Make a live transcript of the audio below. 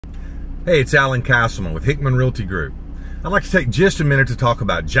Hey, it's Alan Castleman with Hickman Realty Group. I'd like to take just a minute to talk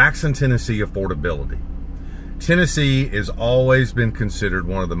about Jackson, Tennessee affordability. Tennessee has always been considered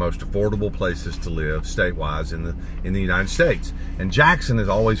one of the most affordable places to live statewide in the United States. And Jackson has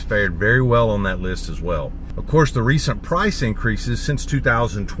always fared very well on that list as well. Of course, the recent price increases since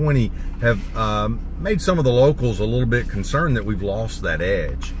 2020 have made some of the locals a little bit concerned that we've lost that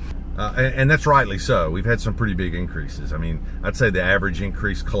edge. And that's rightly so. We've had some pretty big increases. I mean, I'd say the average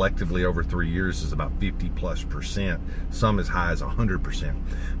increase collectively over 3 years is about 50+%, some as high as 100%.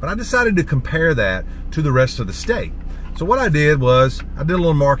 But I decided to compare that to the rest of the state. So what I did was, I did a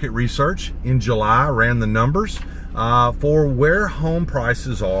little market research in July, ran the numbers for where home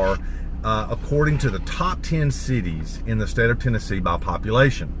prices are according to the top 10 cities in the state of Tennessee by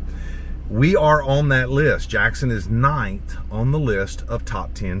population. We are on that list. Jackson is 9th on the list of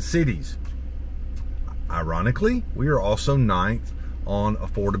top 10 cities. Ironically, we are also 9th on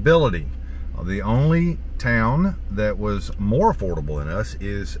affordability. The only town that was more affordable than us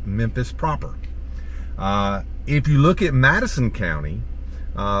is Memphis proper. If you look at Madison County,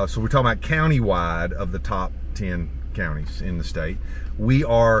 so we're talking about countywide of the top 10 counties in the state, we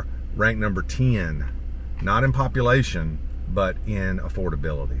are ranked number 10, not in population, but in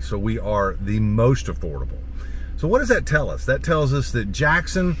affordability. So we are the most affordable. So what does that tell us? That tells us that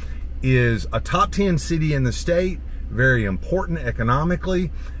Jackson is a top 10 city in the state, very important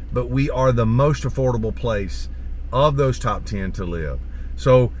economically, but we are the most affordable place of those top 10 to live.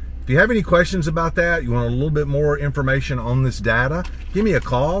 So if you have any questions about that, you want a little bit more information on this data, give me a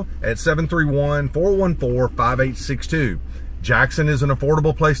call at 731-414-5862. Jackson is an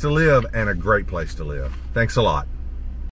affordable place to live and a great place to live. Thanks a lot.